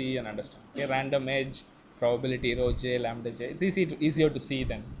argument to see and understand. Okay, random edge, probability rho j, lambda j, it's easier to see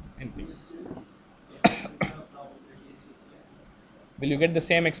than anything. Will you get the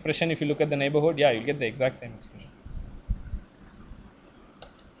same expression if you look at the neighborhood? Yeah, you'll get the exact same expression.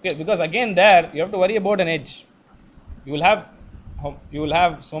 Okay, because again there you have to worry about an edge. You will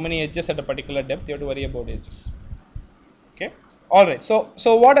have so many edges at a particular depth. You have to worry about edges. Okay. All right.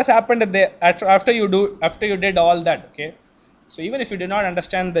 So what has happened at the after you did all that? Okay. So even if you did not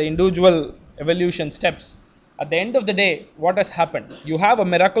understand the individual evolution steps, at the end of the day, what has happened? You have a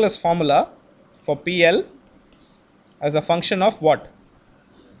miraculous formula for PL as a function of what?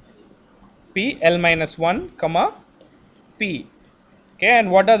 P L minus 1 comma P. Okay,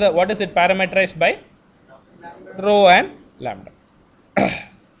 and what is it parameterized by? Rho and lambda.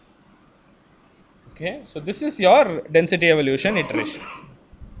 Okay, so this is your density evolution iteration.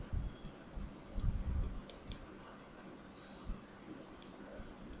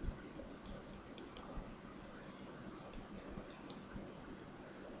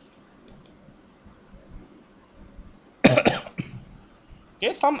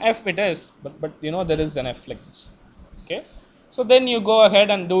 Okay, some f it is, but you know there is an f like this. Okay, so then you go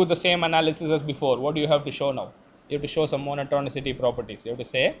ahead and do the same analysis as before. What do you have to show now? You have to show some monotonicity properties. You have to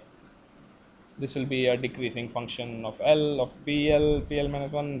say this will be a decreasing function of L of PL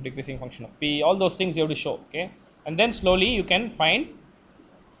minus 1 decreasing function of P, all those things you have to show. Okay, and then slowly you can find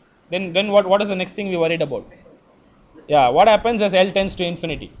then what is the next thing we worried about? Yeah, what happens as L tends to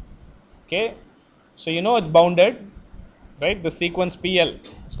infinity? Okay, so you know it's bounded, right? The sequence PL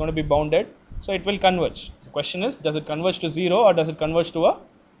is going to be bounded, so it will converge. The question is, does it converge to 0 or does it converge to a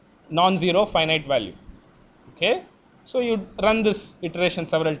non-zero finite value? Okay, so you run this iteration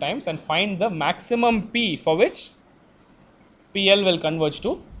several times and find the maximum P for which PL will converge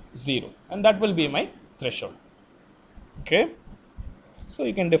to 0, and that will be my threshold. Okay, so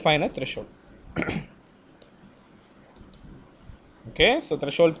you can define a threshold. Okay, so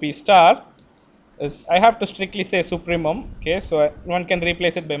threshold P star is, I have to strictly say supremum. Okay, so one can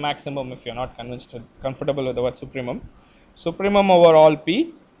replace it by maximum if you're not comfortable with the word supremum. Supremum over all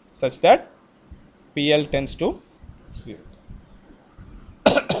P such that PL tends to 0.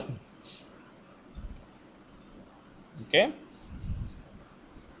 Okay,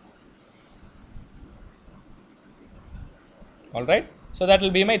 all right, so that will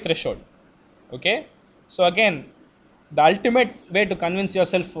be my threshold. Okay, so again the ultimate way to convince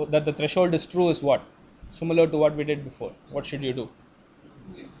yourself that the threshold is true is what? Similar to what we did before. What should you do?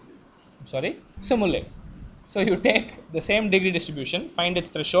 Sorry, simulate. So you take the same degree distribution, find its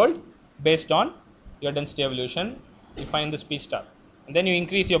threshold based on your density evolution, you find this P star, and then you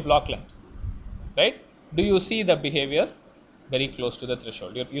increase your block length, right? Do you see the behavior very close to the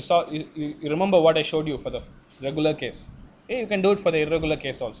threshold? You remember what I showed you for the regular case. Okay, you can do it for the irregular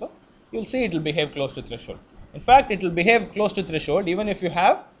case also. You'll see it will behave close to threshold. In fact, it will behave close to threshold even if you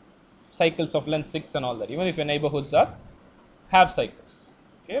have cycles of length 6 and all that, even if your neighborhoods are have cycles.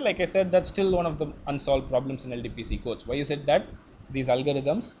 Okay, like I said, that's still one of the unsolved problems in LDPC codes. Why is it that these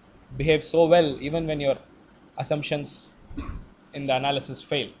algorithms behave so well even when your assumptions in the analysis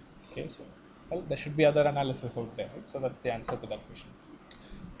fail? Okay, so well, there should be other analysis out there, right? So that's the answer to that question.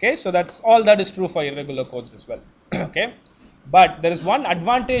 Okay, so that's all that is true for irregular codes as well. Okay, but there is one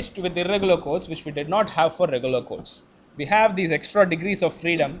advantage with irregular codes which we did not have for regular codes. We have these extra degrees of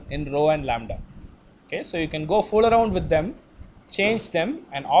freedom in rho and lambda. Okay, so you can go fool around with them, change them,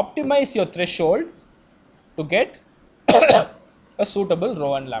 and optimize your threshold to get a suitable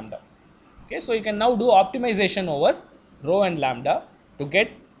rho and lambda. Okay, so you can now do optimization over rho and lambda to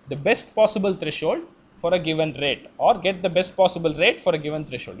get the best possible threshold for a given rate, or get the best possible rate for a given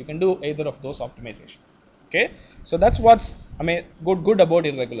threshold. You can do either of those optimizations. Okay, so that's what's good about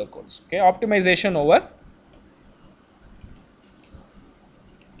irregular codes. Okay, optimization over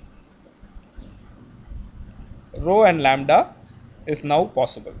rho and lambda is now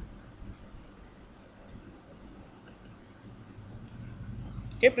possible.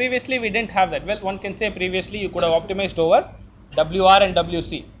 Okay, previously we didn't have that. Well, one can say previously you could have optimized over WR and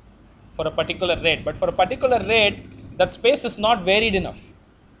WC for a particular rate, but for a particular rate that space is not varied enough,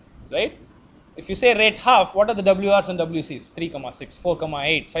 right? If you say rate half, what are the WRs and WCs? 3,6,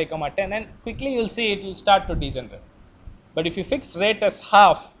 4,8, 5,10, and quickly you'll see it will start to degenerate. But if you fix rate as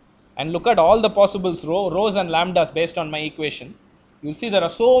half and look at all the possibles, rows and lambdas based on my equation, you'll see there are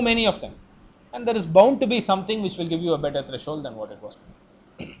so many of them, and there is bound to be something which will give you a better threshold than what it was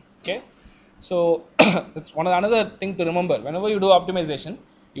before. Okay, so that's another thing to remember. Whenever you do optimization,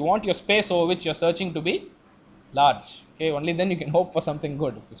 you want your space over which you're searching to be large. Okay, only then you can hope for something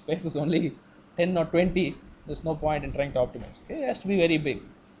good. If the space is only 10 or 20, there's no point in trying to optimize. Okay, it has to be very big.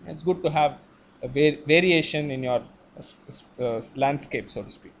 It's good to have a variation in your landscape, so to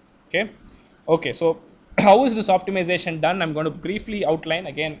speak. Okay, so how is this optimization done? I'm going to briefly outline,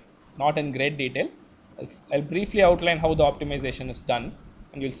 again not in great detail. I'll briefly outline how the optimization is done,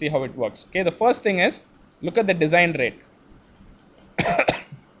 and you'll see how it works. Okay, the first thing is, look at the design rate.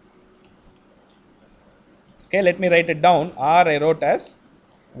 Okay, let me write it down. R I wrote as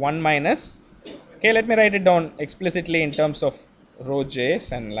 1 minus. Okay, let me write it down explicitly in terms of rho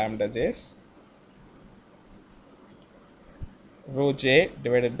j's and lambda j's. Rho j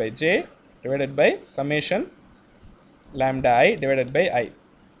divided by summation lambda I divided by I.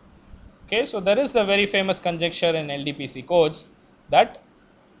 Okay, so there is a very famous conjecture in LDPC codes that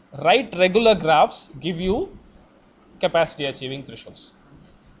right regular graphs give you capacity achieving thresholds.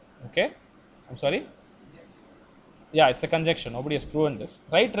 Okay, I'm sorry. Yeah, it's a conjecture. Nobody has proven this.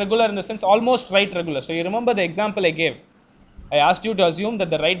 Right regular in the sense almost right regular. So you remember the example I gave. I asked you to assume that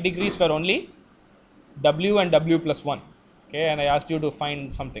the right degrees were only W and W plus 1. Okay, and I asked you to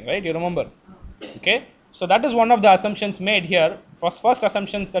find something, right? You remember? Okay, so that is one of the assumptions made here. First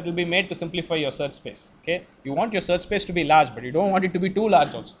assumptions that will be made to simplify your search space. Okay, you want your search space to be large, but you don't want it to be too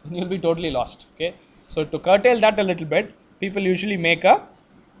large also. You'll be totally lost. Okay, so to curtail that a little bit, people usually make a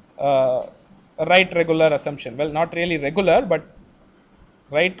right regular assumption. Well, not really regular, but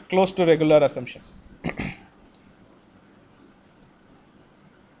right close to regular assumption.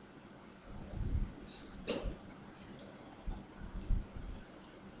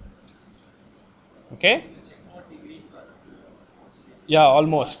 Okay, yeah,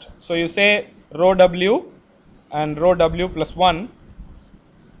 almost. So you say rho W and rho W plus 1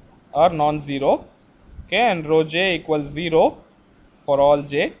 are non-zero. Okay, and rho j equals 0 for all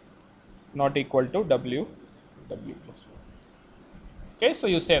j not equal to W plus 1. Okay, so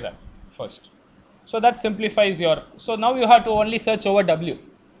you say that first. So that simplifies your. So now you have to only search over W.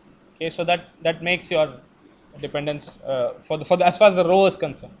 Okay, so that makes your dependence for the as far as the row is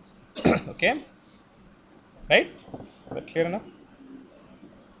concerned. Okay, right? Is that clear enough?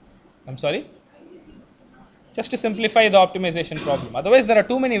 I'm sorry. Just to simplify the optimization problem. Otherwise, there are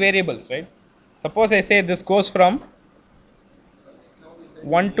too many variables, right? Suppose I say this goes from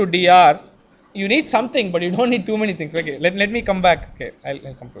 1 to dr. You need something, but you don't need too many things. Okay, let me come back. Okay,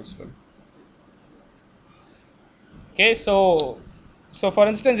 I'll come to it slowly. Okay, so for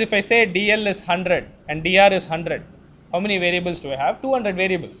instance, if I say dl is 100 and dr is 100, how many variables do I have? 200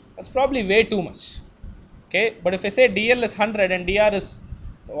 variables. That's probably way too much. Okay, but if I say dl is 100 and dr is,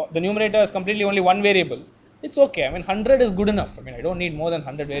 the numerator is completely only one variable, it's okay. I mean, 100 is good enough. I mean, I don't need more than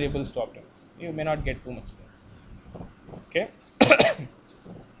 100 variables to optimize. You may not get too much there. Okay.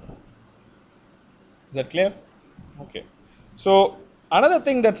 Is that clear? Okay. So another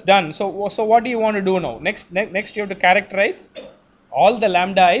thing that's done. So what do you want to do now? Next you have to characterize all the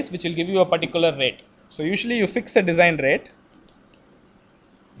lambda i's which will give you a particular rate. So usually you fix a design rate.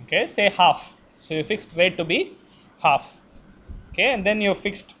 Okay, say half. So you fixed rate to be half. Okay, and then you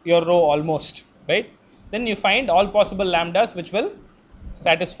fixed your row almost, right? Then you find all possible lambdas which will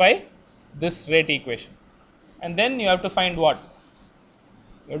satisfy this rate equation. And then you have to find what?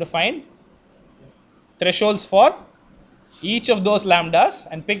 You have to find thresholds for each of those lambdas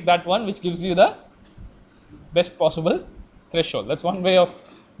and pick that one which gives you the best possible threshold. That's one way of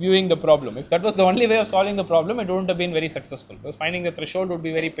viewing the problem. If that was the only way of solving the problem, it wouldn't have been very successful, because finding the threshold would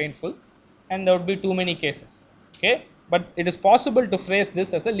be very painful and there would be too many cases. Okay, but it is possible to phrase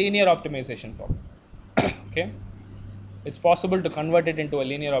this as a linear optimization problem. Okay, it's possible to convert it into a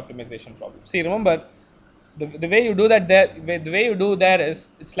linear optimization problem. See, remember, the way you do that there is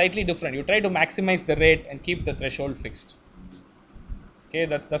it's slightly different. You try to maximize the rate and keep the threshold fixed. Okay,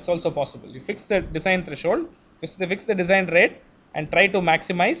 that's also possible. You fix the design threshold, fix the design rate, and try to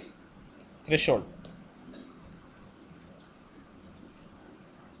maximize threshold.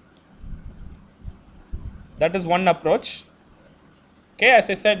 That is one approach. Okay, as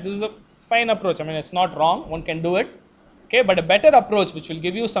I said, this is a fine approach. I mean, it's not wrong. One can do it. Okay, but a better approach which will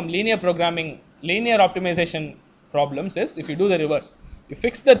give you some linear programming, linear optimization problems is if you do the reverse. You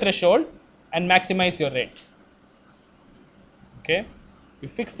fix the threshold and maximize your rate. Okay, you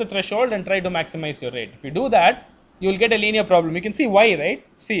fix the threshold and try to maximize your rate. If you do that, you will get a linear problem. You can see why, right?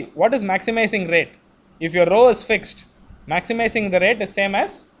 See, what is maximizing rate? If your rho is fixed, maximizing the rate is same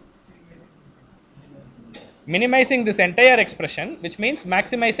as minimizing this entire expression, which means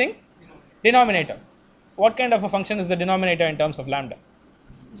maximizing denominator. What kind of a function is the denominator in terms of lambda?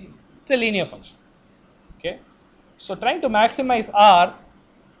 It's a linear function. Okay, so trying to maximize R,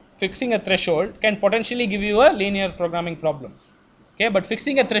 fixing a threshold can potentially give you a linear programming problem. Okay, but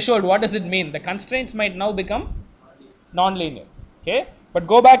fixing a threshold, what does it mean? The constraints might now become non-linear. Okay, but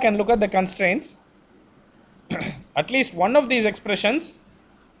go back and look at the constraints. At least one of these expressions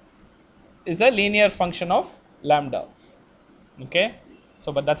is a linear function of lambda. Okay,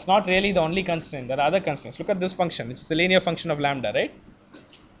 so but that's not really the only constraint. There are other constraints. Look at this function, which is a linear function of lambda, right?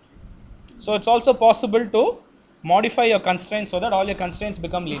 So it's also possible to modify your constraints so that all your constraints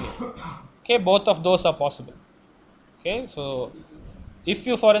become linear. Okay, both of those are possible. Okay, so if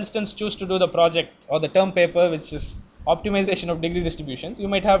you, for instance, choose to do the project or the term paper, which is optimization of degree distributions, you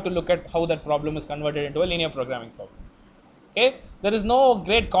might have to look at how that problem is converted into a linear programming problem. Okay, there is no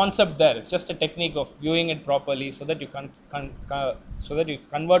great concept there. It's just a technique of viewing it properly so that you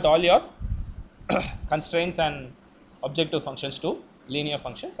convert all your constraints and objective functions to linear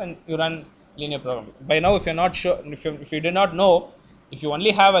functions, and you run linear programming. By now, if you're not sure, if you do not know, if you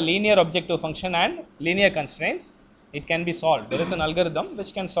only have a linear objective function and linear constraints, it can be solved. There is an algorithm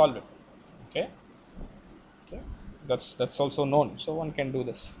which can solve it. Okay, okay. That's also known, so one can do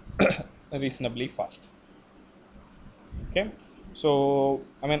this reasonably fast. Okay, so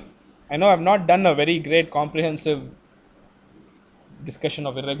I mean, I know I've not done a very great comprehensive discussion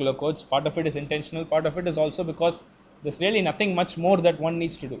of irregular codes. Part of it is intentional, part of it is also because there's really nothing much more that one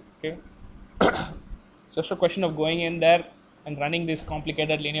needs to do. Okay, just a question of going in there and running these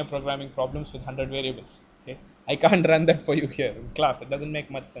complicated linear programming problems with 100 variables. Okay, I can't run that for you here in class. It doesn't make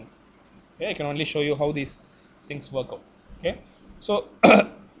much sense. Okay, I can only show you how these things work out. Okay, so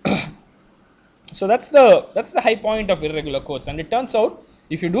so that's the high point of irregular codes, and it turns out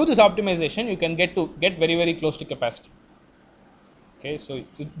if you do this optimization, you can get very close to capacity. Okay, so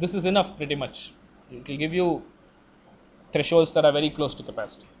this is enough pretty much. It will give you thresholds that are very close to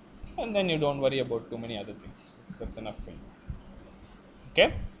capacity, and then you don't worry about too many other things. That's enough for you.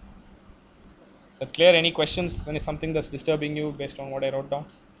 Okay, is that clear? Any questions? Any something that's disturbing you based on what I wrote down?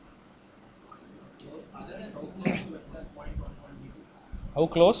 How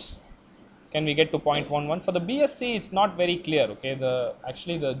close can we get to 0.11? For the BSc, it's not very clear. Okay,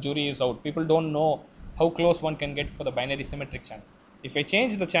 actually the jury is out. People don't know how close one can get for the binary symmetric channel. If I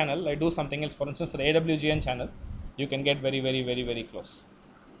change the channel, I do something else. For instance, for the AWGN channel, you can get very close.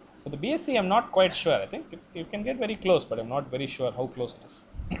 For the BSc, I'm not quite sure. I think you can get very close, but I'm not very sure how close it is.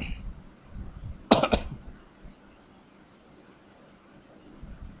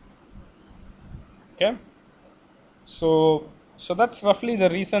 Okay, so that's roughly the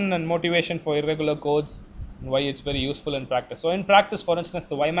reason and motivation for irregular codes and why it's very useful in practice. So in practice, for instance,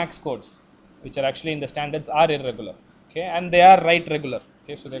 the WiMAX codes, which are actually in the standards, are irregular. Okay, and they are right regular.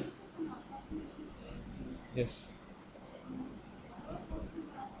 Okay, so they, yes,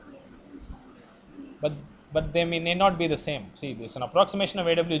 but they may not be the same. See, there's an approximation of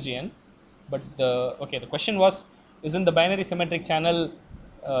AWGN, but the question was, isn't the binary symmetric channel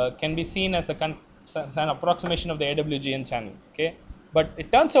can be seen as an approximation of the AWGN channel? Okay, but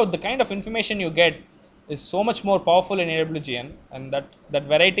it turns out the kind of information you get is so much more powerful in AWGN, and that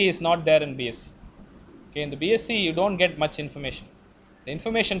variety is not there in BSc. Okay, in the BSc you don't get much information. The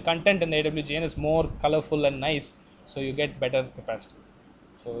information content in the AWGN is more colorful and nice, so you get better capacity.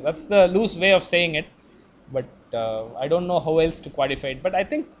 So that's the loose way of saying it, but I don't know how else to quantify it. But I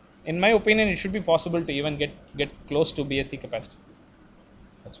think, in my opinion, it should be possible to even get close to BSc capacity.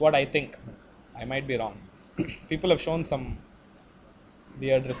 That's what I think. I might be wrong. People have shown some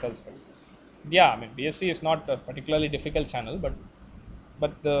weird results, but yeah, I mean BSc is not a particularly difficult channel,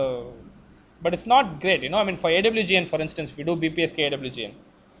 but it's not great. I mean, for AWGN, for instance, if you do BPSK AWGN,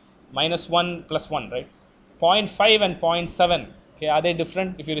 -1 + 1, right? 0.5 and 0.7. Okay, are they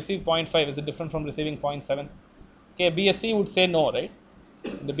different? If you receive 0.5, is it different from receiving 0.7? Okay, BSc would say no, right?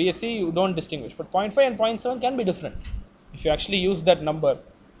 In the BSc you don't distinguish, but 0.5 and 0.7 can be different. If you actually use that number,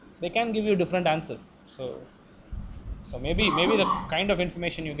 they can give you different answers. So maybe the kind of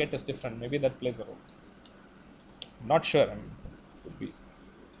information you get is different. Maybe that plays a role. I'm not sure. I mean, could be.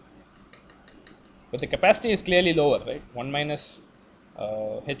 But the capacity is clearly lower, right? 1 minus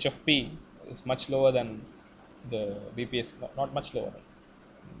h of p is much lower than the BPS, not much lower. Right?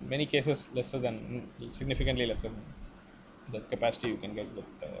 many cases lesser than, significantly lesser than the capacity you can get with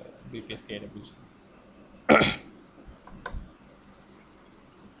BPSK AWG.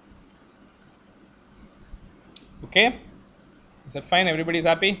 Okay, is that fine? Everybody's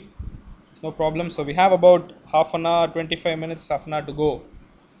happy? It's no problem. So we have about half an hour, 25 minutes, half an hour to go.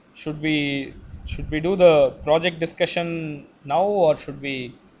 Should we do the project discussion now, or should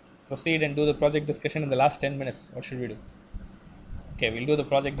we proceed and do the project discussion in the last 10 minutes? What should we do? Okay, we'll do the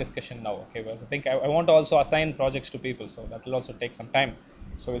project discussion now. Okay, because I think I want to also assign projects to people, so that will also take some time.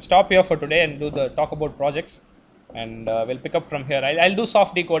 So we'll stop here for today and do the talk about projects, and we'll pick up from here. I'll do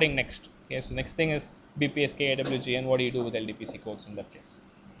soft decoding next. Okay, so next thing is BPSK AWG and what do you do with LDPC codes in that case.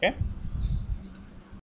 Okay.